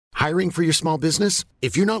Hiring for your small business?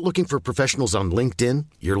 If you're not looking for professionals on LinkedIn,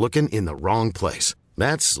 you're looking in the wrong place.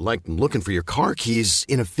 That's like looking for your car keys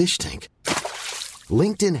in a fish tank.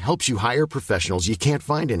 LinkedIn helps you hire professionals you can't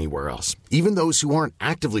find anywhere else, even those who aren't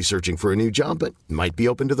actively searching for a new job but might be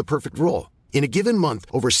open to the perfect role. In a given month,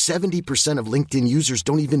 over 70% of LinkedIn users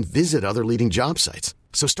don't even visit other leading job sites.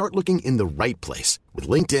 So start looking in the right place. With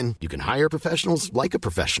LinkedIn, you can hire professionals like a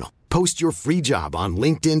professional. Post your free job on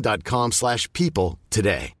linkedin.com/people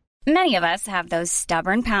today. Many of us have those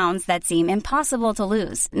stubborn pounds that seem impossible to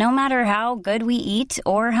lose, no matter how good we eat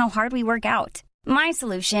or how hard we work out. My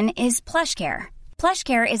solution is PlushCare.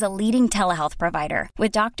 PlushCare is a leading telehealth provider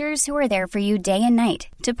with doctors who are there for you day and night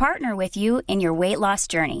to partner with you in your weight loss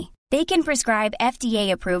journey. They can prescribe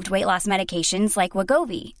FDA-approved weight loss medications like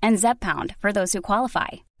Wegovy and Zepbound for those who qualify.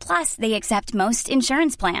 Plus, they accept most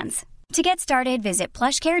insurance plans. To get started, visit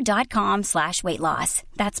plushcare.com/weightloss.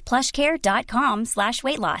 That's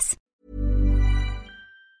plushcare.com/weightloss.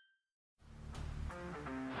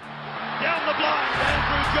 Down the blind,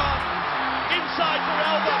 Andrew John. Inside for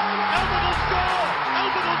Albert. Albert will score.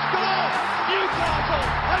 Albert will score. Newcastle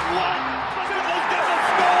have won. Fiddler's going to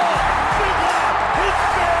score. Fiddler, it's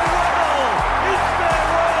farewell. It's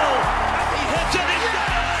farewell. And he hits it. He's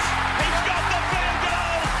got it. He's got the field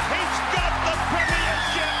goal. He's got the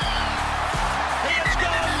premiership. He has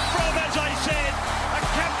gone from, as I said, a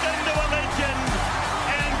captain to a legend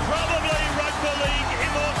and probably rugby league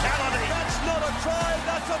immortality. That's not a try.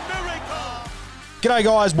 That's a miracle. G'day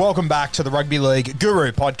guys, welcome back to the Rugby League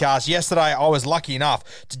Guru podcast. Yesterday I was lucky enough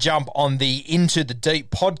to jump on the Into the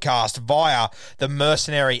Deep podcast via the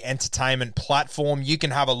Mercenary Entertainment platform. You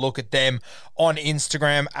can have a look at them on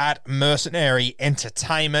Instagram at Mercenary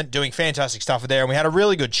Entertainment, doing fantastic stuff there. And we had a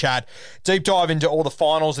really good chat, deep dive into all the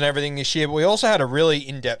finals and everything this year, but we also had a really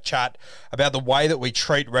in-depth chat about the way that we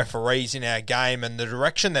treat referees in our game and the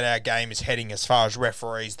direction that our game is heading as far as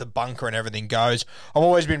referees, the bunker and everything goes. I've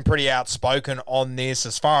always been pretty outspoken on this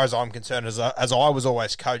as far as I'm concerned, as I was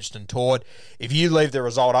always coached and taught. If you leave the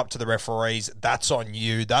result up to the referees, that's on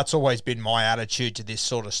you. That's always been my attitude to this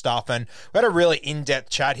sort of stuff. And we had a really in-depth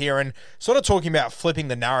chat here and sort of talking about flipping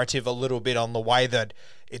the narrative a little bit on the way that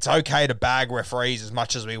it's okay to bag referees as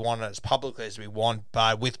much as we want, as publicly as we want,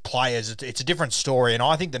 but with players, it's a different story. And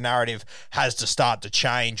I think the narrative has to start to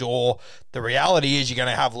change, or the reality is you're going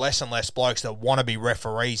to have less and less blokes that want to be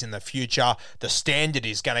referees in the future. The standard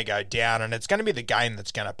is going to go down, and it's going to be the game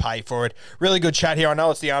that's going to pay for it. Really good chat here. I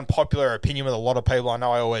know it's the unpopular opinion with a lot of people. I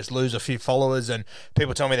know I always lose a few followers, and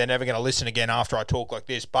people tell me they're never going to listen again after I talk like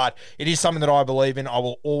this, but it is something that I believe in. I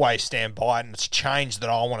will always stand by it, and it's a change that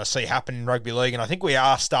I want to see happen in rugby league, and I think we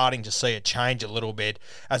are starting to see it change a little bit.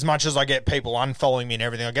 As much as I get people unfollowing me and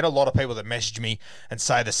everything, I get a lot of people that message me and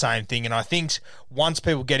say the same thing. And I think once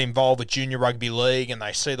people get involved with junior rugby league and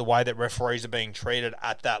they see the way that referees are being treated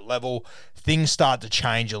at that level, things start to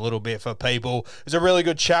change a little bit for people. It was a really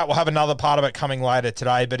good chat. We'll have another part of it coming later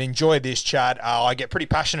today, but enjoy this chat. I get pretty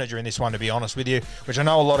passionate during this one, to be honest with you, which I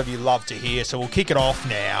know a lot of you love to hear. So we'll kick it off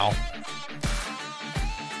now.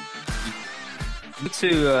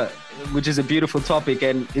 Which is a beautiful topic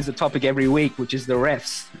and is a topic every week, which is the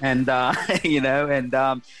refs and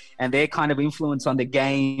and their kind of influence on the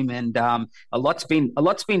game, and a lot's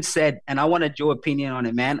been said, and I wanted your opinion on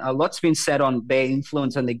it, man. A lot's been said on their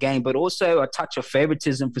influence on the game, but also a touch of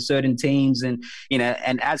favoritism for certain teams, and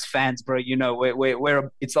and as fans, bro,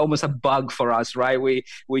 we're it's almost a bug for us, right? We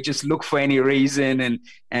just look for any reason,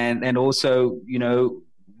 and also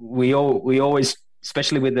we always,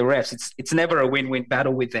 especially with the refs, it's never a win-win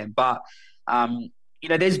battle with them. But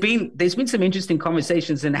there's been some interesting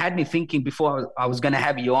conversations, and had me thinking before I was going to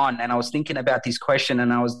have you on, and I was thinking about this question,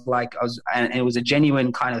 and and it was a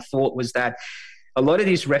genuine kind of thought, was that a lot of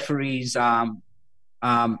these referees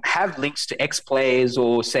have links to ex-players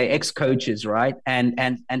or say ex-coaches, right?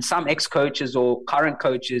 And some ex-coaches or current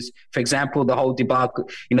coaches, for example, the whole debacle,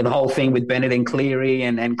 the whole thing with Bennett and Cleary,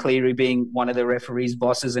 and Cleary being one of the referees'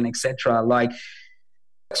 bosses and etc. Like,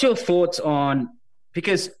 what's your thoughts on,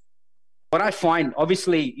 because what I find,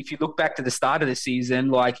 obviously, if you look back to the start of the season,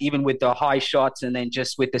 like even with the high shots and then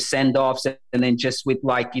just with the send-offs and then just with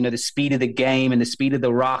the speed of the game and the speed of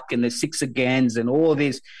the ruck and the six agains and all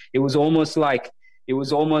this, it was almost like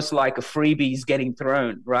a freebies getting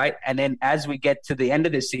thrown, right? And then as we get to the end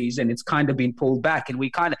of the season, it's kind of been pulled back. And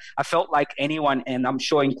I felt like anyone, and I'm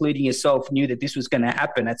sure including yourself, knew that this was going to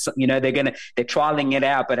happen. They're trialing it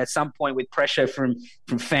out, but at some point with pressure from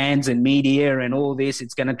fans and media and all this,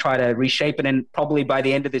 it's going to try to reshape it. And probably by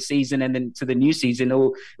the end of the season and then to the new season,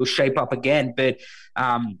 it'll shape up again. But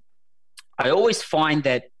I always find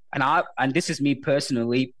that, and this is me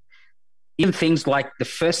personally, even things like the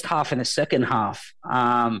first half and the second half.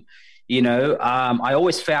 I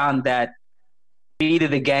always found that either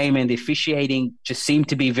the game and the officiating just seemed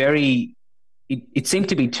to be it seemed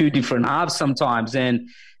to be two different halves sometimes. And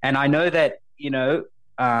I know that,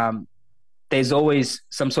 there's always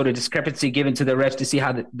some sort of discrepancy given to the refs to see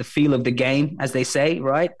how the feel of the game, as they say,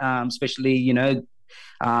 right? Especially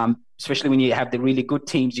when you have the really good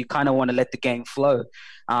teams, you kind of want to let the game flow.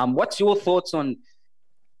 What's your thoughts on,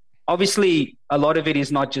 obviously, a lot of it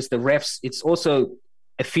is not just the refs, it's also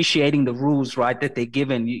officiating the rules, right, that they're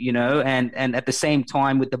given, and at the same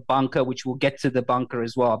time with the bunker, which we'll get to the bunker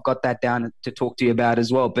as well. I've got that down to talk to you about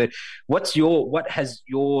as well. But what has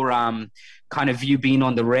your kind of view been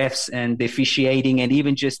on the refs and the officiating, and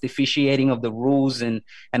even just the officiating of the rules? And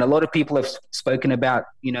a lot of people have spoken about,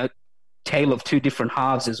 tale of two different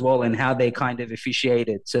halves as well, and how they kind of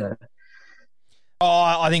officiated. So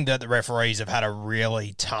I think that the referees have had a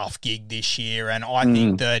really tough gig this year, and I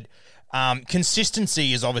think that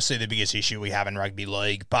consistency is obviously the biggest issue we have in rugby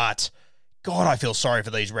league, but God, I feel sorry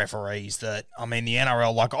for these referees the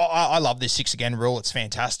NRL, I love this 6 again rule. It's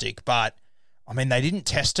fantastic, but they didn't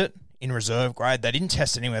test it in reserve grade. They didn't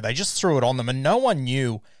test it anywhere. They just threw it on them, and no one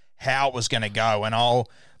knew how it was going to go. And I'll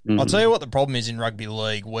tell you what the problem is in rugby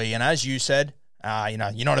league. And as you said,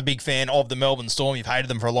 you're not a big fan of the Melbourne Storm. You've hated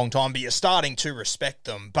them for a long time, but you're starting to respect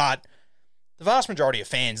them. But the vast majority of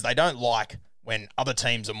fans, they don't like when other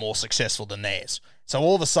teams are more successful than theirs. So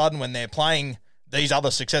all of a sudden, when they're playing these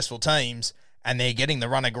other successful teams and they're getting the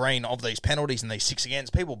run of green of these penalties and these 6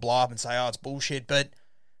 against, people blow up and say, oh, it's bullshit. But,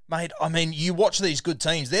 mate, you watch these good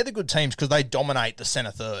teams. They're the good teams because they dominate the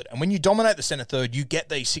centre third. And when you dominate the centre third, you get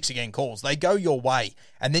these 6 again calls. They go your way.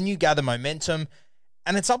 And then you gather momentum.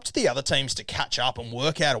 And it's up to the other teams to catch up and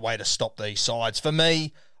work out a way to stop these sides. For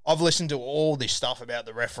me, I've listened to all this stuff about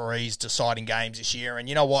the referees deciding games this year. And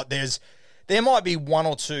you know what? There might be 1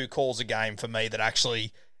 or 2 calls a game for me that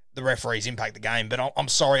actually the referees impact the game. But I'm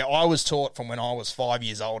sorry, I was taught from when I was 5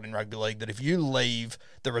 years old in rugby league that if you leave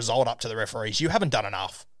the result up to the referees, you haven't done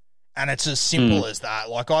enough. And it's as simple as that.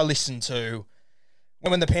 I listened to,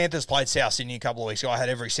 when the Panthers played South Sydney a couple of weeks ago, I had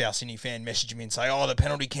every South Sydney fan message me and say, oh, the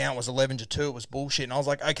penalty count was 11-2, it was bullshit. And I was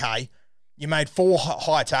like, okay, you made 4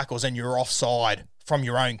 high tackles and you're offside from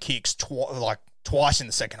your own kicks twice in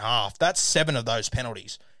the second half. That's 7 of those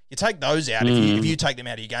penalties. You take those out. If you take them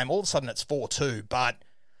out of your game, all of a sudden it's 4-2. But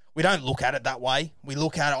we don't look at it that way. We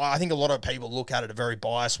look at it, I think a lot of people look at it a very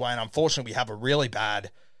biased way, and unfortunately we have a really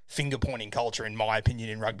bad finger-pointing culture, in my opinion,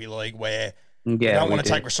 in rugby league where we don't want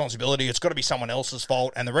to take responsibility. It's got to be someone else's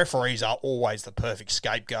fault, and the referees are always the perfect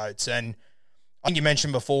scapegoats. And I think you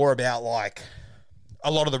mentioned before about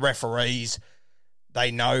a lot of the referees,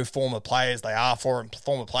 they know former players, they are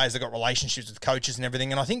former players, they've got relationships with coaches and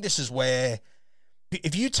everything. And I think this is where,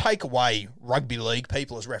 if you take away rugby league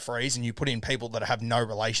people as referees and you put in people that have no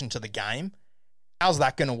relation to the game, how's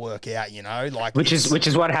that going to work out, Which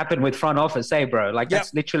is what happened with front office, bro?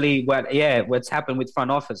 That's literally what's happened with front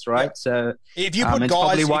office, right? Yep. So if you put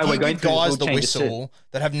guys the whistle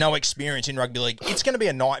that have no experience in rugby league, it's going to be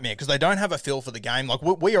a nightmare because they don't have a feel for the game.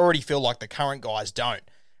 We already feel like the current guys don't.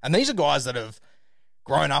 And these are guys that have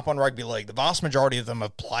grown up on rugby league. The vast majority of them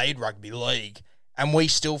have played rugby league. And we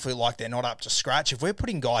still feel like they're not up to scratch. If we're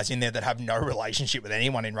putting guys in there that have no relationship with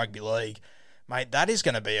anyone in rugby league, mate, that is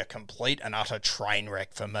going to be a complete and utter train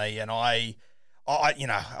wreck for me. And I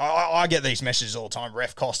get these messages all the time.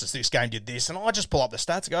 Ref cost us this game, did this, and I just pull up the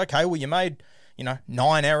stats and go, okay, well, you made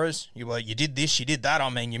 9 errors. You did this, you did that.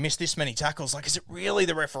 You missed this many tackles. Is it really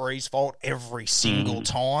the referee's fault every single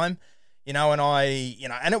time? And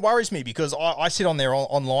and it worries me because I sit on there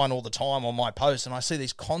online all the time on my posts and I see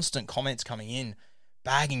these constant comments coming in,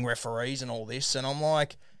 bagging referees and all this. And I'm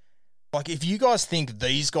like, if you guys think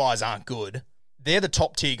these guys aren't good, they're the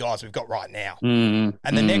top tier guys we've got right now. And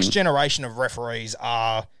the next generation of referees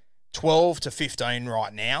are 12 to 15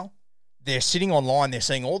 right now. They're sitting online, they're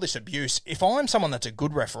seeing all this abuse. If I'm someone that's a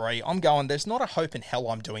good referee, I'm going, there's not a hope in hell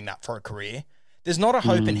I'm doing that for a career. There's not a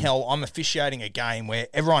hope in hell I'm officiating a game where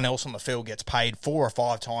everyone else on the field gets paid 4 or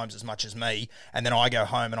 5 times as much as me, and then I go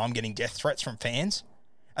home and I'm getting death threats from fans.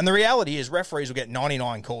 And the reality is referees will get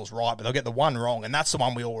 99 calls right, but they'll get the one wrong, and that's the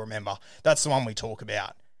one we all remember. That's the one we talk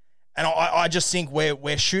about. And I just think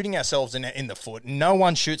we're shooting ourselves in the foot. No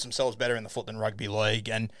one shoots themselves better in the foot than rugby league,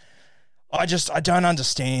 and I don't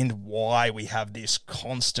understand why we have this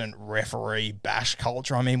constant referee bash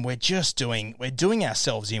culture. We're doing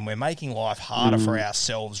ourselves in. We're making life harder for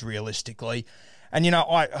ourselves realistically. And,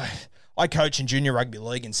 I coach in junior rugby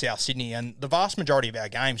league in South Sydney, and the vast majority of our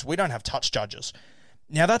games, we don't have touch judges.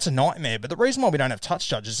 Now, that's a nightmare, but the reason why we don't have touch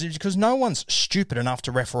judges is because no one's stupid enough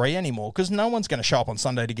to referee anymore, because no one's going to show up on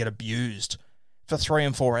Sunday to get abused for 3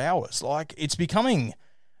 and 4 hours. Like, it's becoming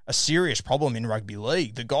a serious problem in rugby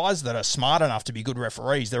league. The guys that are smart enough to be good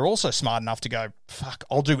referees, they're also smart enough to go, fuck,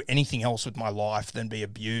 I'll do anything else with my life than be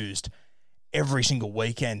abused every single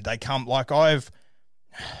weekend. They come, like, I'm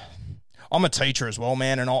a teacher as well,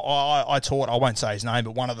 man, and I taught, I won't say his name,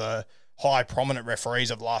 but one of the high prominent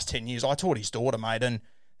referees of the last 10 years, I taught his daughter, mate, and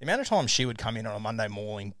the amount of times she would come in on a Monday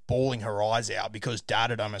morning bawling her eyes out because Dad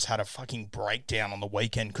had almost had a fucking breakdown on the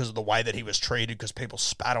weekend because of the way that he was treated, because people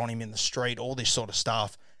spat on him in the street, all this sort of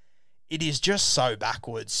stuff. It is just so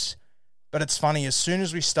backwards. But it's funny, as soon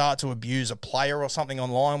as we start to abuse a player or something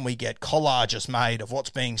online, we get collages made of what's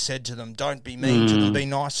being said to them. Don't be mean to them, be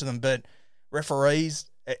nice to them. But referees,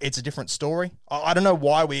 it's a different story. I don't know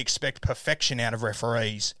why we expect perfection out of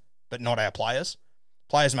referees, but not our players.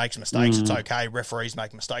 Players make mistakes, it's okay. Referees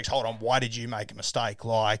make mistakes. Hold on, why did you make a mistake?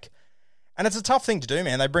 And it's a tough thing to do,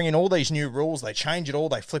 man. They bring in all these new rules, they change it all,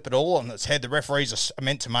 they flip it all on its head. The referees are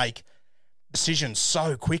meant to make decisions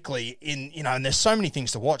so quickly and there's so many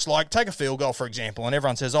things to watch. Like, take a field goal, for example, and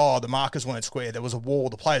everyone says, oh, the markers weren't square, there was a wall,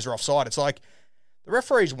 the players are offside. It's like, the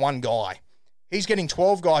referee's one guy. He's getting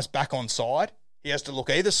 12 guys back on side. He has to look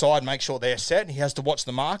either side, make sure they're set. He has to watch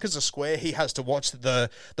the markers are square. He has to watch the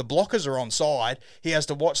blockers are on side. He has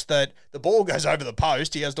to watch that the ball goes over the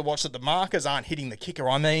post. He has to watch that the markers aren't hitting the kicker.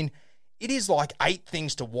 I mean, it is like 8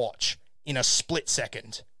 things to watch in a split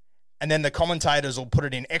second. And then the commentators will put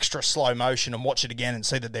it in extra slow motion and watch it again and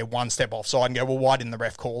see that they're one step offside and go, well, why didn't the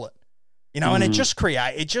ref call it? And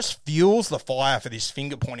it just fuels the fire for this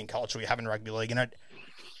finger-pointing culture we have in rugby league. And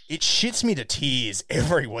it shits me to tears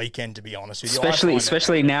every weekend, to be honest with you.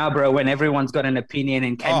 Especially now, bro, when everyone's got an opinion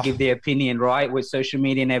and can give their opinion, right? With social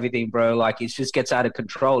media and everything, bro. Like, it just gets out of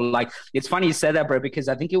control. Like, it's funny you said that, bro, because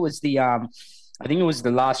I think it was the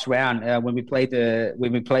last round when we played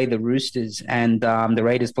the Roosters, and the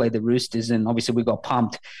Raiders played the Roosters, and obviously we got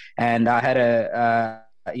pumped. And I had a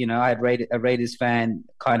Raiders fan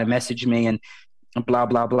kind of message me and blah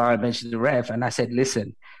blah blah. I mentioned the ref, and I said,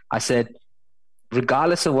 listen,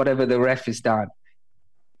 regardless of whatever the ref has done,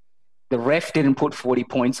 the ref didn't put 40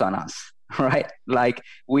 points on us, right? Like,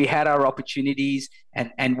 we had our opportunities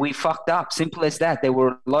and we fucked up. Simple as that. There were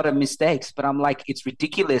a lot of mistakes, but I'm like, it's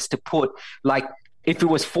ridiculous to put, like, if it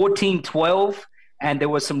was 14-12 and there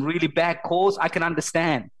was some really bad calls, I can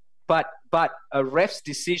understand. But a ref's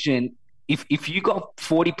decision, if you got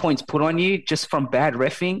 40 points put on you just from bad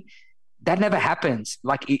reffing, that never happens.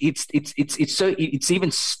 Like, it's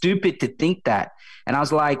even stupid to think that. And I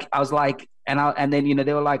was like, and then,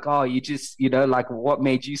 they were like, oh, you just, like, what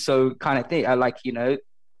made you so kind of thing? I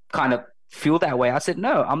kind of feel that way. I said,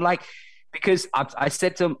 no, I'm like, because I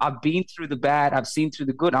said to him, I've been through the bad, I've seen through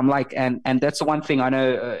the good. I'm like, and that's the one thing I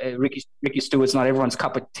know, Ricky Stewart's not everyone's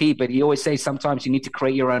cup of tea, but he always says sometimes you need to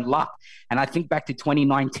create your own luck. And I think back to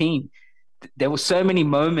 2019, there were so many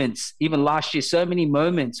moments, even last year, so many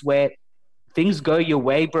moments where things go your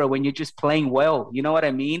way, bro, when you're just playing well. You know what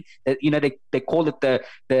I mean? They call it the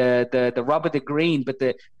rub of the green, but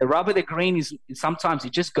the rub of the green is sometimes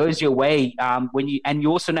it just goes your way when you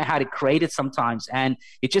also know how to create it sometimes, and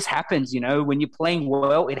it just happens. When you're playing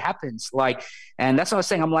well, it happens. Like, and that's what I was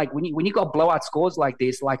saying. I'm like, when you got blowout scores like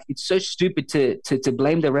this, like, it's so stupid to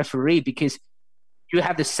blame the referee, because you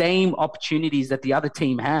have the same opportunities that the other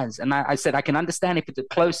team has. And I said, I can understand if it's a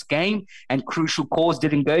close game and crucial calls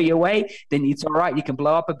didn't go your way, then it's all right. You can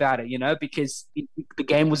blow up about it, because the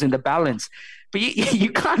game was in the balance. But you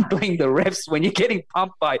can't blame the refs when you're getting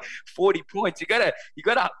pumped by 40 points. You gotta be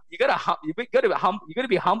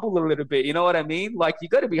humble a little bit. You know what I mean? Like, you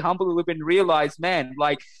gotta be humble a little bit and realize, man,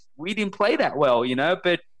 like, we didn't play that well,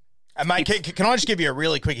 but. Mate, can I just give you a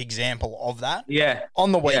really quick example of that? Yeah.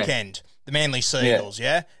 On the weekend, the Manly Seagulls,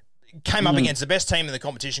 came up against the best team in the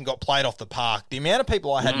competition, got played off the park. The amount of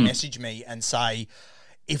people I had message me and say,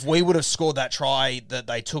 if we would have scored that try that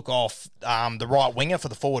they took off the right winger for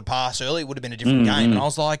the forward pass early, it would have been a different game. And I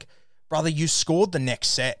was like, brother, you scored the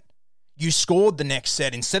next set.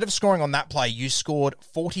 Instead of scoring on that play, you scored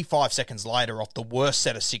 45 seconds later off the worst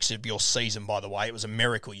set of 6 of your season, by the way. It was a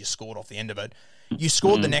miracle you scored off the end of it. You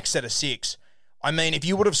scored the next set of 6. I mean, if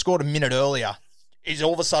you would have scored a minute earlier, is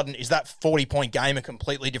that 40-point game a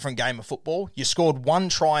completely different game of football? You scored one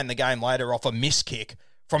try in the game later off a miss kick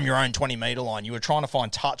from your own 20-metre line. You were trying to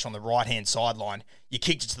find touch on the right-hand sideline. You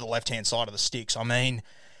kicked it to the left-hand side of the sticks. I mean,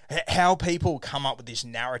 how people come up with this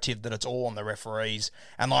narrative that it's all on the referees.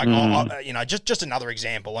 And, like, just another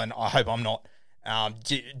example, and I hope I'm not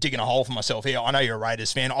digging a hole for myself here. I know you're a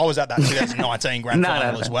Raiders fan. I was at that 2019 grand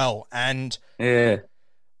final as well. And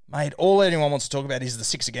Mate, all anyone wants to talk about is the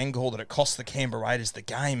 6 again call that it cost the Canberra Raiders the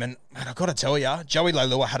game. And, mate, I've got to tell you, Joey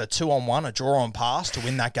Leilua had a 2-on-1, a draw-on pass to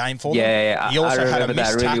win that game for them. Yeah, he also had a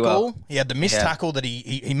missed tackle. Well. He had the missed tackle that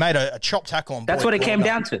he made a chop tackle on. That's what it came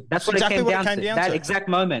down to. That's exactly what it came down to. That exact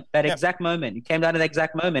moment. Exact moment. It came down to that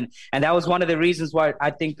exact moment. And that was one of the reasons why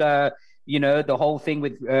I think, the whole thing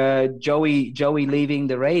with Joey leaving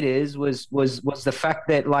the Raiders was the fact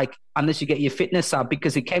that, like, unless you get your fitness up,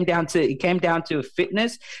 because it came down to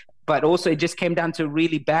fitness. But also it just came down to a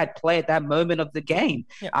really bad play at that moment of the game.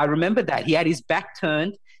 Yeah. I remember that. He had his back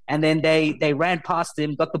turned, and then they ran past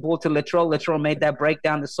him, got the ball to Latrell. Latrell made that break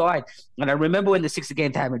down the side. And I remember when the 6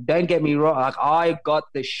 again happened, don't get me wrong, like, I got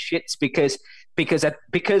the shits because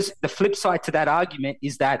the flip side to that argument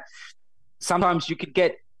is that sometimes you could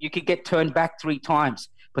get turned back 3 times.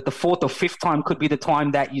 But the 4th or 5th time could be the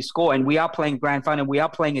time that you score. And we are playing grand final. We are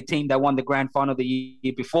playing a team that won the grand final the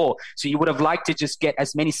year before. So you would have liked to just get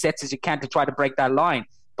as many sets as you can to try to break that line.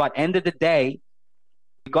 But end of the day,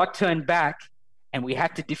 we got turned back and we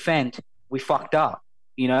had to defend. We fucked up.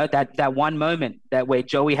 That one moment that where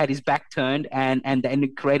Joey had his back turned and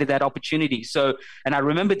it created that opportunity. So, and I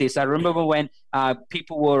remember this. I remember when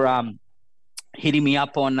people were hitting me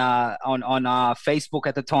up on Facebook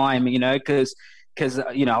at the time, because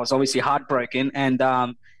I was obviously heartbroken, and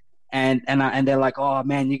they're like, oh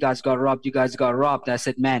man, you guys got robbed. I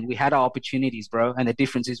said, man, we had our opportunities, bro, and the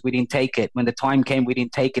difference is we didn't take it. When the time came, we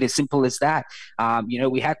didn't take it. As simple as that.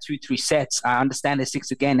 We had 2-3 sets. I understand the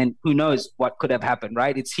 6 again, and who knows what could have happened,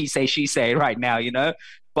 right? It's he say, she say right now,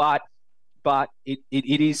 but it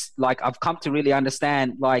is like, I've come to really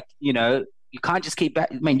understand, like, you can't just keep back.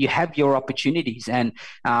 I mean, you have your opportunities, and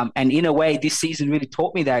in a way, this season really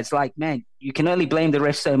taught me that. It's like, man, you can only blame the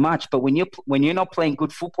refs so much, but when you're not playing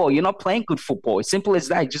good football, you're not playing good football. It's simple as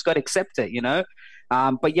that. You just got to accept it,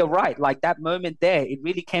 But you're right. Like that moment there, it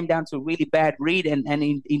really came down to a really bad read and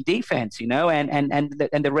in defense, and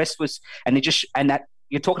the rest was, and that.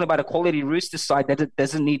 You're talking about a quality Roosters side that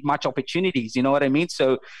doesn't need much opportunities. You know what I mean?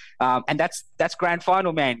 So, and that's grand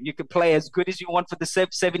final, man. You could play as good as you want for the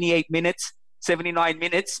 78 minutes, 79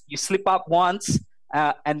 minutes. You slip up once,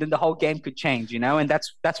 and then the whole game could change. And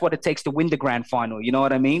that's what it takes to win the grand final. You know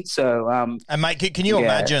what I mean? So, and mate, can you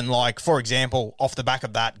imagine, like, for example, off the back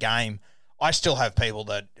of that game, I still have people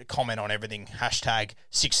that comment on everything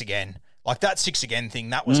 #6 again. Like that 6 again thing,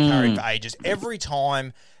 that was carried for ages. Every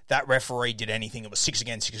time that referee did anything, it was 6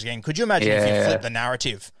 again, 6 again. Could you imagine if you flipped the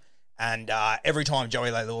narrative and every time Joey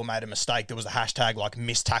Leilua made a mistake, there was a hashtag like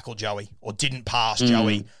missed tackle Joey or didn't pass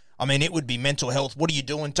Joey? I mean, it would be mental health. What are you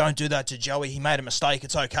doing? Don't do that to Joey. He made a mistake.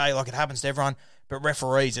 It's okay. Like, it happens to everyone. But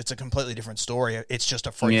referees, it's a completely different story. It's just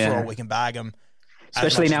a free-for-all. We can bag them.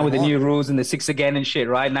 Especially now with the new rules and the 6 again and shit,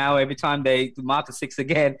 right? Now, every time they mark the 6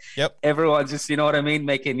 again, everyone's just, you know what I mean,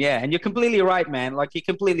 making, And you're completely right, man. Like, you're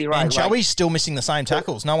completely right. And Joey's still missing the same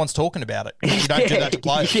tackles. No one's talking about it. You don't do that to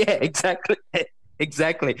players. Yeah, exactly.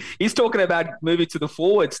 Exactly. He's talking about moving to the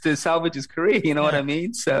forwards to salvage his career, you know what I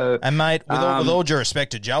mean? So, and, mate, with all due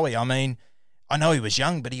respect to Joey, I mean, I know he was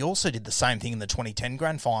young, but he also did the same thing in the 2010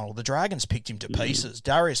 grand final. The Dragons picked him to pieces.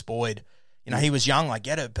 Darius Boyd, he was young, I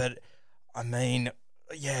get it, but, I mean...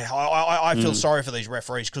 Yeah, I feel sorry for these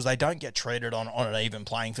referees because they don't get treated on an even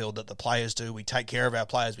playing field that the players do. We take care of our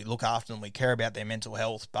players, we look after them, we care about their mental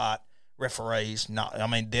health, but referees, no. I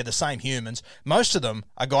mean, they're the same humans. Most of them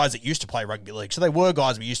are guys that used to play rugby league, so they were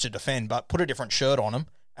guys we used to defend, but put a different shirt on them,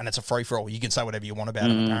 and it's a free-for-all. You can say whatever you want about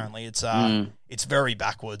them, apparently. It's very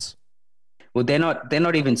backwards. Well, they're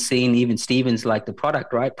not even seeing even Stevens like the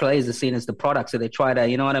product, right? Players are seen as the product, so they try to,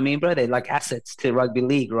 you know what I mean, bro? They're like assets to rugby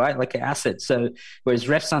league, right? Like an asset. So whereas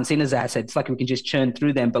refs aren't seen as assets, it's like we can just churn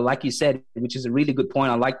through them. But like you said, which is a really good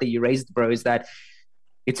point, I like that you raised, bro, is that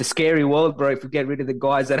it's a scary world, bro, if we get rid of the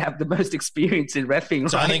guys that have the most experience in reffing.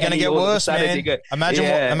 It's only going to get worse, man.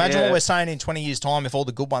 Imagine what we're saying in 20 years' time if all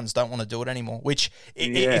the good ones don't want to do it anymore. Which,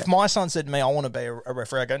 if my son said to me, I want to be a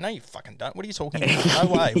referee, I go, no, you fucking don't. What are you talking about?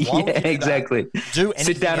 No way. Why would you do exactly. That? Do anything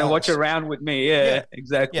Sit down else. And watch around with me. Yeah,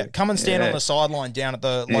 exactly. Yeah, come and stand on the sideline down at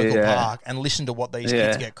the local park and listen to what these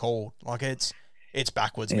kids get called. Like, it's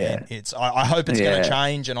backwards, man. I hope it's going to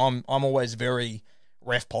change, and I'm always very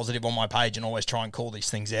ref positive on my page and always try and call these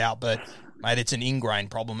things out, but mate, it's an ingrained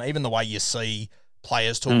problem. Even the way you see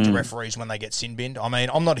players talk to referees when they get sin binned. I mean,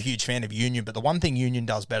 I'm not a huge fan of Union, but the one thing Union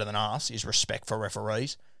does better than us is respect for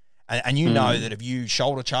referees. And you know that if you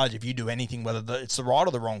shoulder charge, if you do anything, whether it's the right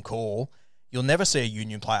or the wrong call, you'll never see a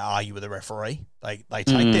Union player argue with a referee. They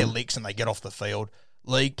take their licks and they get off the field.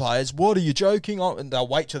 League players, what are you joking? And they'll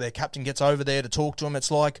wait till their captain gets over there to talk to them. It's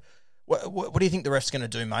like, What do you think the ref's going to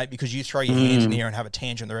do, mate? Because you throw your hands in the air and have a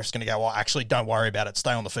tantrum, the ref's going to go, well, actually, don't worry about it.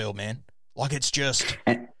 Stay on the field, man. Like, it's just...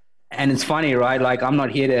 And it's funny, right? Like, I'm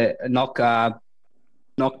not here to knock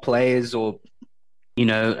players or,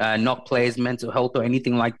 knock players' mental health or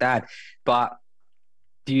anything like that. But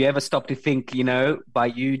do you ever stop to think, by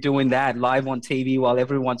you doing that live on TV while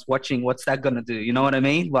everyone's watching, what's that going to do? You know what I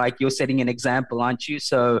mean? Like, you're setting an example, aren't you?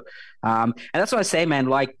 So, and that's what I say, man,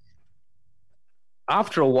 like,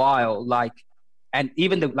 after a while, like, and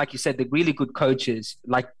even like you said, the really good coaches,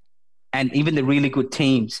 like, and even the really good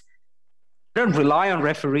teams, don't rely on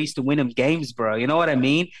referees to win them games, bro. You know what I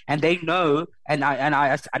mean? And they know. And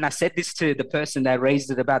I said this to the person that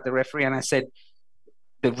raised it about the referee, and I said,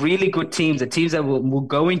 the really good teams, the teams that will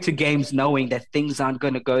go into games knowing that things aren't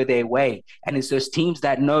going to go their way, and it's those teams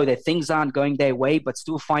that know that things aren't going their way but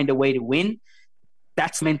still find a way to win.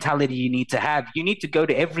 That's the mentality you need to have. You need to go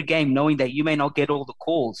to every game knowing that you may not get all the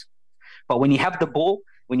calls, but when you have the ball,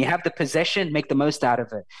 when you have the possession, make the most out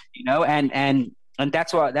of it. And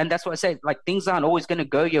that's why I say, like, things aren't always going to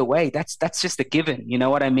go your way. That's just a given. You know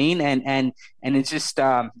what I mean? And it's just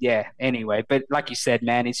Anyway, but like you said,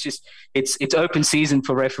 man, it's open season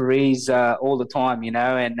for referees all the time.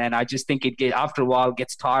 And I just think after a while it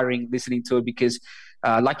gets tiring listening to it because,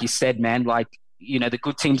 like you said, man, like, the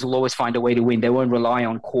good teams will always find a way to win. They won't rely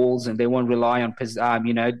on calls and they won't rely on,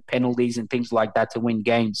 penalties and things like that to win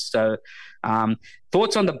games. So,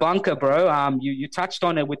 thoughts on the bunker, bro? You touched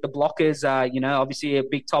on it with the blockers. Obviously a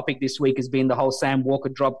big topic this week has been the whole Sam Walker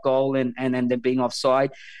drop goal and then being offside.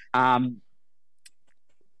 But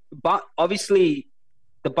obviously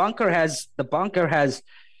the bunker has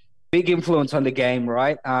big influence on the game,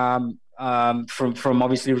 right? From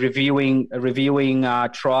obviously reviewing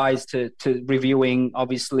tries to reviewing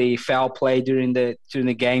obviously foul play during the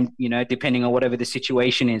game, depending on whatever the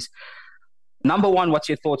situation is. Number one, what's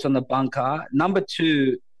your thoughts on the bunker? Number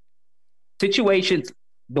two, situations.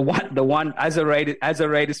 The one as a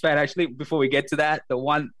Raiders fan, actually, before we get to that,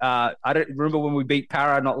 I don't remember when we beat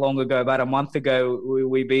Para not long ago, about a month ago.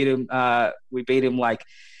 We beat him. We beat him like,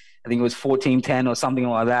 I think it was 14-10 or something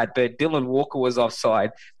like that. But Dylan Walker was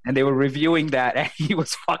offside, and they were reviewing that, and he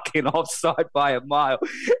was fucking offside by a mile.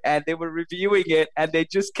 And they were reviewing it, and they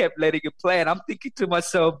just kept letting it play. And I'm thinking to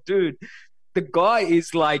myself, dude, the guy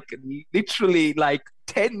is like literally like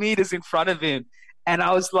 10 meters in front of him. And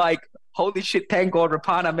I was like, holy shit, thank God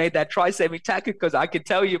Rapana made that try-saving tackle, because I can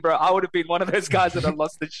tell you, bro, I would have been one of those guys that have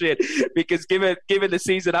lost the shit, because given the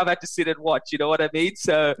season, I've had to sit and watch, you know what I mean?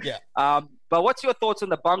 So, yeah. But what's your thoughts on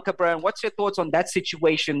the bunker, bro? And what's your thoughts on that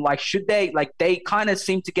situation? Like, should they kind of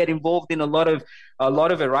seem to get involved in a lot of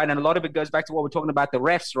it, right? And a lot of it goes back to what we're talking about, the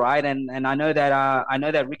refs, right? And I know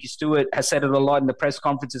that Ricky Stewart has said it a lot in the press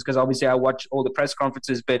conferences, because obviously I watch all the press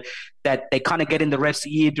conferences, but that they kind of get in the refs'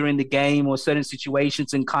 ear during the game or certain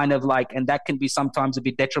situations, and kind of like, and that can be sometimes a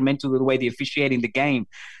bit detrimental to the way they're officiating the game.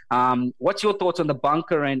 What's your thoughts on the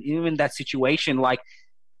bunker and even that situation? Like,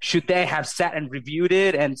 should they have sat and reviewed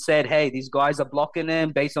it and said, hey, these guys are blocking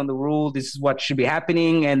them based on the rule, this is what should be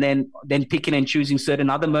happening, and then picking and choosing certain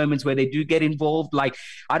other moments where they do get involved? Like,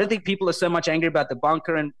 I don't think people are so much angry about the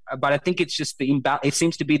bunker, but I think it's just it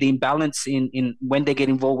seems to be the imbalance in when they get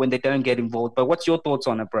involved, when they don't get involved. But what's your thoughts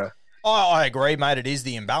on it, bro? I agree, mate. It is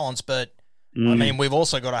the imbalance, but I mean, we've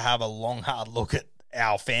also got to have a long, hard look at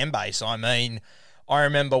our fan base. I mean, I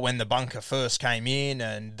remember when the bunker first came in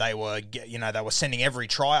and they were sending every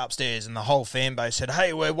try upstairs, and the whole fan base said,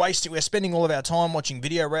 hey, we're spending all of our time watching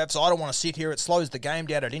video refs. I don't want to sit here. It slows the game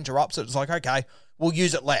down. It interrupts it. It's like, okay, we'll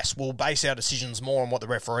use it less. We'll base our decisions more on what the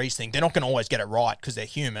referees think. They're not going to always get it right because they're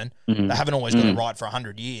human. Mm-hmm. They haven't always got it right for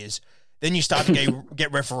 100 years. Then you start to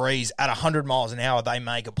get referees at 100 miles an hour. They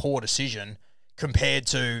make a poor decision compared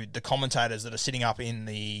to the commentators that are sitting up in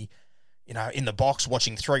the box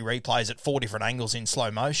watching 3 replays at 4 different angles in slow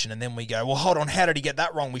motion, and then we go, well, hold on, how did he get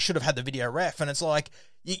that wrong? We should have had the video ref. And it's like,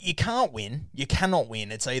 you can't win. You cannot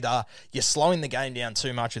win. It's either you're slowing the game down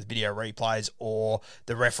too much with video replays, or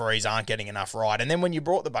the referees aren't getting enough right. And then when you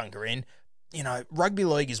brought the bunker in, rugby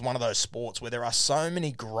league is one of those sports where there are so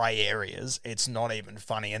many grey areas, it's not even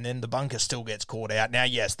funny. And then the bunker still gets caught out. Now,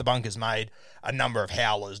 yes, the bunker's made a number of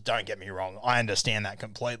howlers, don't get me wrong. I understand that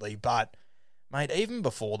completely, but mate, even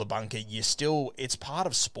before the bunker, it's part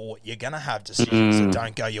of sport. You're going to have decisions that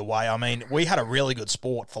don't go your way. I mean, we had a really good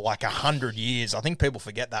sport for like 100 years. I think people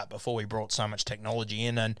forget that before we brought so much technology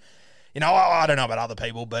in. And, I don't know about other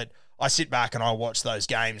people, but I sit back and I watch those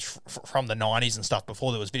games from the 90s and stuff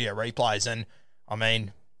before there was video replays. And, I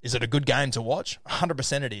mean, is it a good game to watch?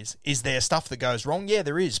 100% it is. Is there stuff that goes wrong? Yeah,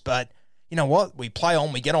 there is. But, you know what? We play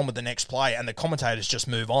on, we get on with the next play, and the commentators just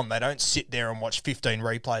move on. They don't sit there and watch 15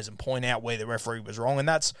 replays and point out where the referee was wrong. And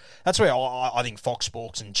that's where I think Fox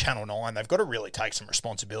Sports and Channel 9, they've got to really take some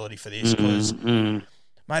responsibility for this because, mate,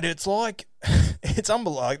 it's like, it's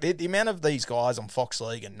unbelievable. The amount of these guys on Fox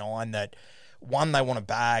League and 9 that, one, they want to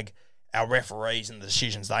bag our referees and the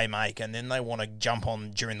decisions they make, and then they want to jump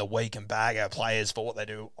on during the week and bag our players for what they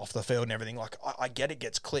do off the field and everything. Like, I get it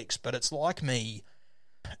gets clicks, but it's like me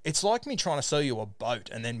trying to sell you a boat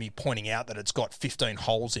and then me pointing out that it's got 15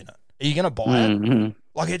 holes in it. Are you going to buy it?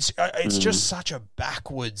 Like, it's just such a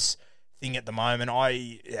backwards thing at the moment.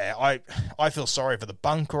 I feel sorry for the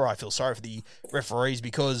bunker. I feel sorry for the referees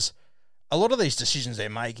because a lot of these decisions they're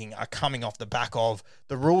making are coming off the back of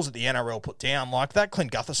the rules that the NRL put down, like that Clint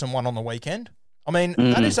Gutherson one on the weekend. I mean,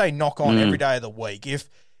 that is a knock-on every day of the week. If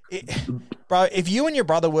you and your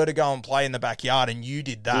brother were to go and play in the backyard and you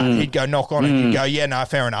did that, he'd go knock on it and you'd go, yeah, no,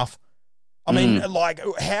 fair enough. I mean, like,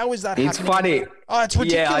 how is that happening? It's funny. Oh, it's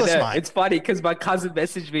ridiculous, yeah, I know. mate. It's funny because my cousin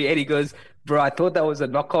messaged me and he goes, bro, I thought that was a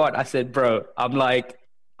knock-on. I said, bro, I'm like,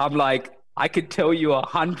 I could tell you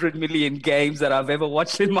 100 million games that I've ever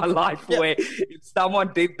watched in my life where if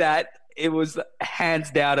someone did that, it was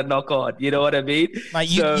hands down a knock-on. You know what I mean? Mate,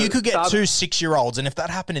 you could get 2 6-year-olds, and if that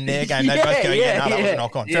happened in their game, they'd both go, that was a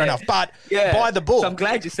knock-on. Fair enough. But by the book. So I'm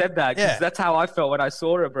glad you said that because that's how I felt when I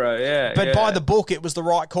saw it, bro. Yeah. But by the book, it was the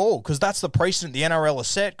right call because that's the precedent the NRL has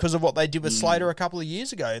set because of what they did with Slater a couple of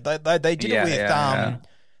years ago. They did it with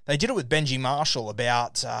They did it with Benji Marshall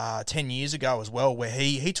about 10 years ago as well, where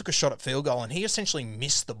he took a shot at field goal and he essentially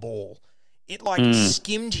missed the ball. It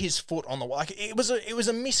skimmed his foot on the like it was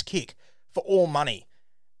a missed kick for all money,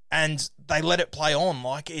 and they let it play on.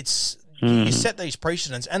 Like you set these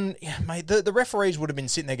precedents, and mate, the referees would have been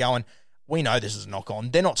sitting there going, "We know this is a knock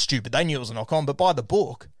on. They're not stupid. They knew it was a knock on, but by the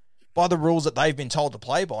book, by the rules that they've been told to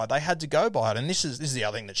play by, they had to go by it." And this is the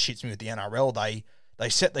other thing that shits me with the NRL. They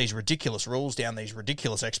set these ridiculous rules down, these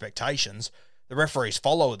ridiculous expectations. The referees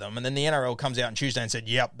follow them, and then the NRL comes out on Tuesday and said,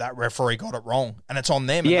 yep, that referee got it wrong, and it's on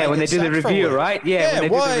them. Yeah, when they do the review, right? Yeah, when they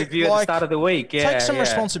do the review at the start of the week. Yeah, take some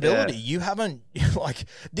responsibility. You haven't, like,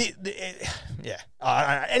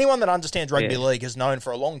 anyone that understands rugby league has known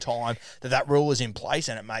for a long time that rule is in place,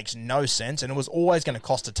 and it makes no sense, and it was always going to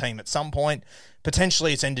cost a team at some point.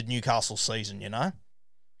 Potentially, it's ended Newcastle's season, you know?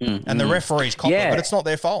 And the referees cop it, but it's not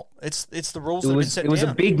their fault. It's the rules that have been set down. It was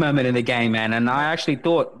a big moment in the game, man. And I actually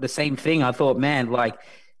thought the same thing. I thought, man, like,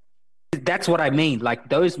 that's what I mean. Like,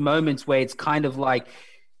 those moments where it's kind of like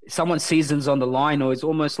someone's season's on the line, or it's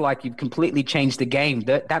almost like you've completely changed the game.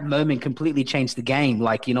 That moment completely changed the game.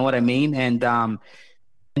 Like, you know what I mean? And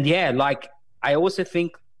like, I also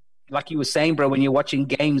think, like you were saying, bro, when you're watching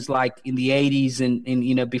games like in the 80s and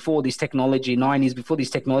you know, before this technology, 90s, before this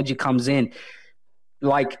technology comes in,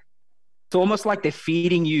 like, it's almost like they're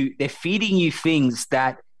feeding you things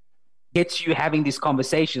that gets you having these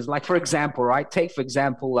conversations. Like, for example, right?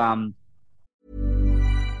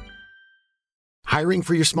 Hiring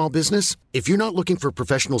for your small business? If you're not looking for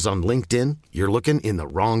professionals on LinkedIn, you're looking in the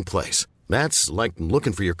wrong place. That's like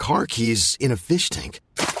looking for your car keys in a fish tank.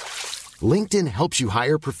 LinkedIn helps you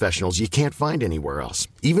hire professionals you can't find anywhere else,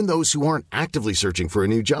 even those who aren't actively searching for a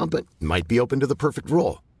new job but might be open to the perfect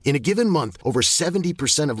role. In a given month, over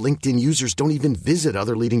 70% of LinkedIn users don't even visit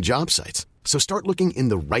other leading job sites. So start looking in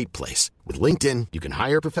the right place. With LinkedIn, you can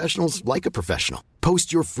hire professionals like a professional.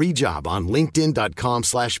 Post your free job on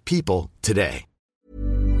linkedin.com/people today.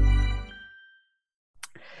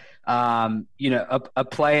 You know, a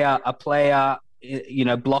player, you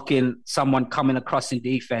know, blocking someone coming across in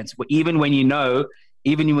defense, even when you know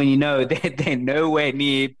they're nowhere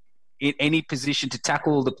near in any position to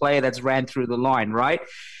tackle the player that's ran through the line, right?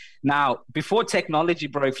 Now, before technology,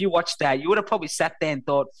 bro, if you watched that, you would have probably sat there and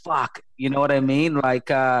thought, fuck, you know what I mean? Like,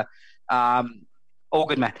 all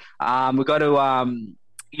good, man. We got to,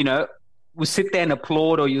 you know, we'll sit there and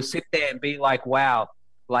applaud, or you'll sit there and be like, wow,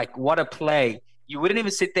 like, what a play. You wouldn't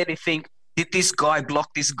even sit there to think, did this guy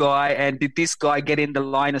block this guy, and did this guy get in the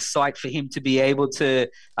line of sight for him to be able to,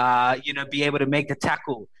 you know, be able to make the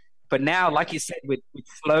tackle? But now, like you said, with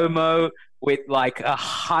slow-mo, with like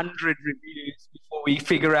 100 reviews before we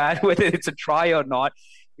figure out whether it's a try or not,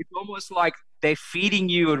 it's almost like they're feeding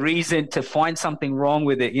you a reason to find something wrong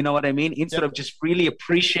with it. You know what I mean? Instead of just really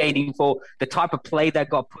appreciating for the type of play that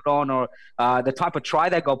got put on, or the type of try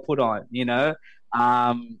that got put on, you know,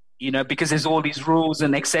 because there's all these rules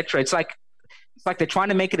and etc. It's like they're trying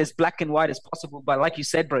to make it as black and white as possible. But like you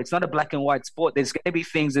said, bro, it's not a black and white sport. There's going to be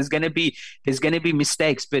things, there's going to be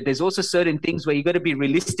mistakes, but there's also certain things where you got to be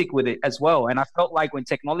realistic with it as well. And I felt like when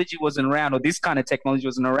technology wasn't around, or this kind of technology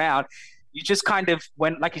wasn't around, you just kind of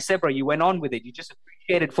went, like you said, bro, you went on with it. You just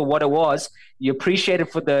appreciated for what it was. You appreciated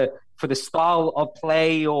for the style of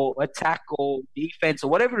play or attack or defense or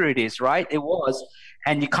whatever it is, right? It was,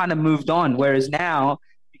 and you kind of moved on. Whereas now,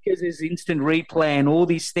 because there's instant replay and all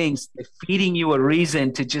these things, they're feeding you a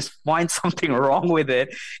reason to just find something wrong with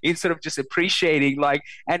it instead of just appreciating. Like,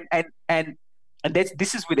 and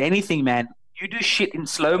this is with anything, man. You do shit in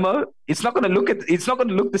slow mo, it's not going to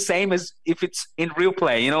look the same as if it's in real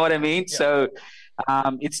play. You know what I mean? Yeah. So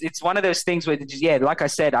it's one of those things where just, like I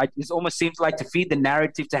said, it almost seems like to feed the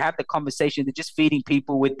narrative, to have the conversation. They're just feeding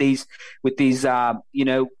people with these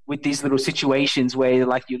little situations where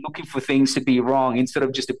like you're looking for things to be wrong instead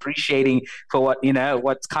of just appreciating for what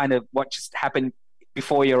just happened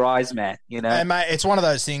before your eyes, man. You know, and mate, it's one of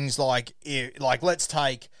those things like let's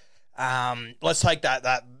take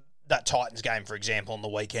that Titans game, for example, on the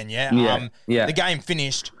weekend, the game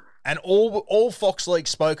finished, and all Fox League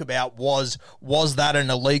spoke about was that an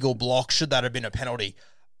illegal block? Should that have been a penalty?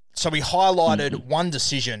 So we highlighted one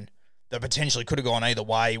decision that potentially could have gone either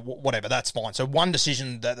way, whatever, that's fine. So one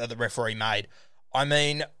decision that the referee made. I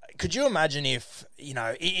mean, could you imagine if,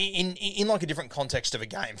 in like a different context of a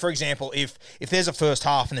game, for example, if there's a first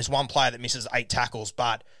half and there's one player that misses 8 tackles,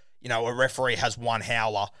 but, a referee has one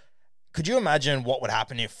howler, could you imagine what would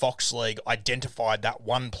happen if Fox League identified that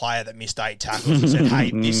one player that missed 8 tackles and said,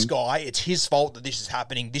 hey, this guy, it's his fault that this is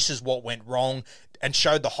happening, this is what went wrong, and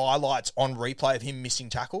showed the highlights on replay of him missing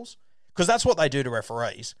tackles? Because that's what they do to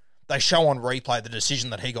referees. They show on replay the decision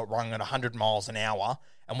that he got wrong at 100 miles an hour,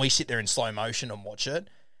 and we sit there in slow motion and watch it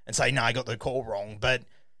and say, no, I got the call wrong. But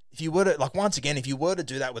if you were to, once again, if you were to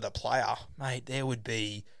do that with a player, mate, there'd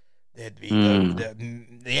be the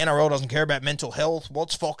NRL doesn't care about mental health.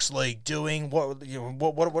 What's Fox League doing? What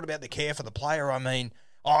about the care for the player? I mean,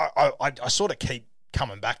 I sort of keep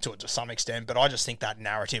coming back to it to some extent, but I just think that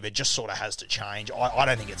narrative, it just sort of has to change. I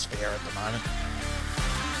don't think it's fair at the moment.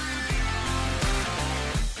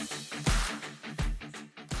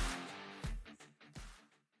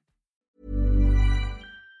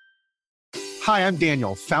 Hi, I'm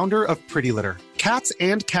Daniel, founder of Pretty Litter. Cats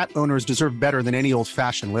and cat owners deserve better than any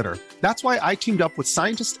old-fashioned litter. That's why I teamed up with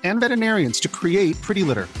scientists and veterinarians to create Pretty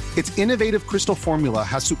Litter. Its innovative crystal formula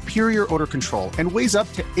has superior odor control and weighs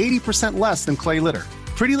up to 80% less than clay litter.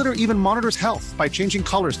 Pretty Litter even monitors health by changing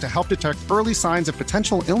colors to help detect early signs of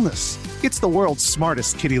potential illness. It's the world's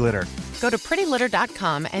smartest kitty litter. Go to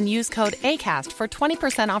prettylitter.com and use code ACAST for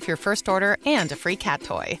 20% off your first order and a free cat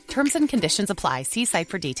toy. Terms and conditions apply. See site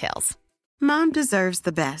for details. Mom deserves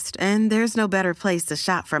the best, and there's no better place to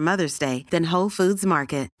shop for Mother's Day than Whole Foods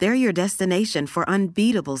Market. They're your destination for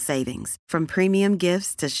unbeatable savings, from premium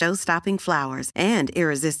gifts to show-stopping flowers and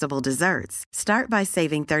irresistible desserts. Start by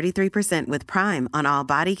saving 33% with Prime on all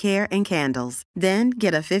body care and candles. Then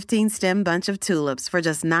get a 15-stem bunch of tulips for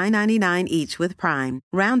just $9.99 each with Prime.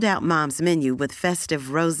 Round out Mom's menu with festive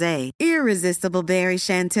rosé, irresistible berry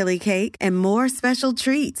chantilly cake, and more special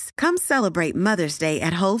treats. Come celebrate Mother's Day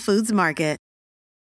at Whole Foods Market.